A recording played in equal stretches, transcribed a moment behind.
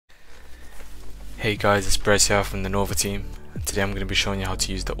Hey guys, it's Brez here from the Nova team, and today I'm going to be showing you how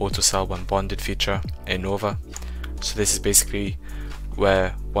to use the auto sell when bonded feature in Nova. So this is basically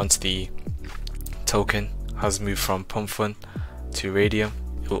where once the token has moved from Pump Fund to Raydium,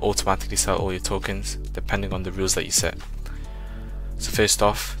 it will automatically sell all your tokens depending on the rules that you set. So first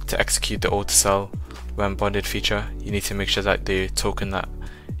off, to execute the auto sell when bonded feature, you need to make sure that the token that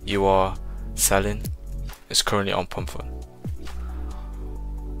you are selling is currently on Pump Fund.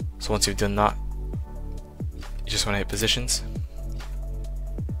 So once you've done that, you just want to hit positions,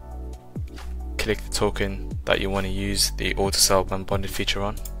 click the token that you want to use the auto sell when bonded feature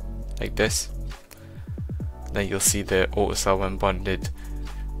on, like this. Then you'll see the auto sell when bonded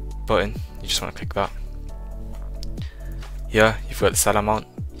button. You just want to click that. Here you've got the sell amount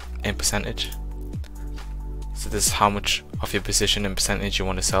in percentage. So this is how much of your position in percentage you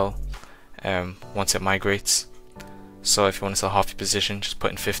want to sell once it migrates. So if you want to sell half your position, just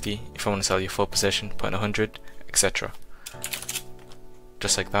put in 50. If you want to sell your full position, put in 100, etc.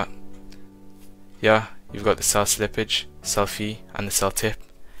 Just like that. Yeah, you've got the sell slippage, sell fee, and the sell tip.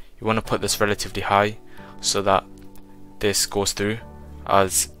 You want to put this relatively high so that this goes through,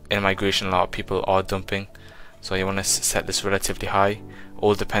 as in migration a lot of people are dumping. So you want to set this relatively high,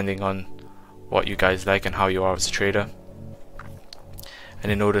 all depending on what you guys like and how you are as a trader.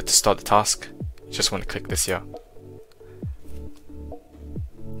 And in order to start the task, you just want to click this here.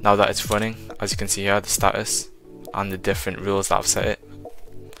 Now that it's running, as you can see here, the status and the different rules that I've set it.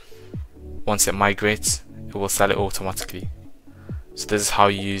 Once it migrates, it will sell it automatically. So this is how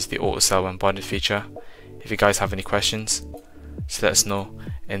you use the auto sell when bonded feature. If you guys have any questions, just let us know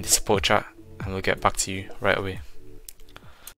in the support chat and we'll get back to you right away.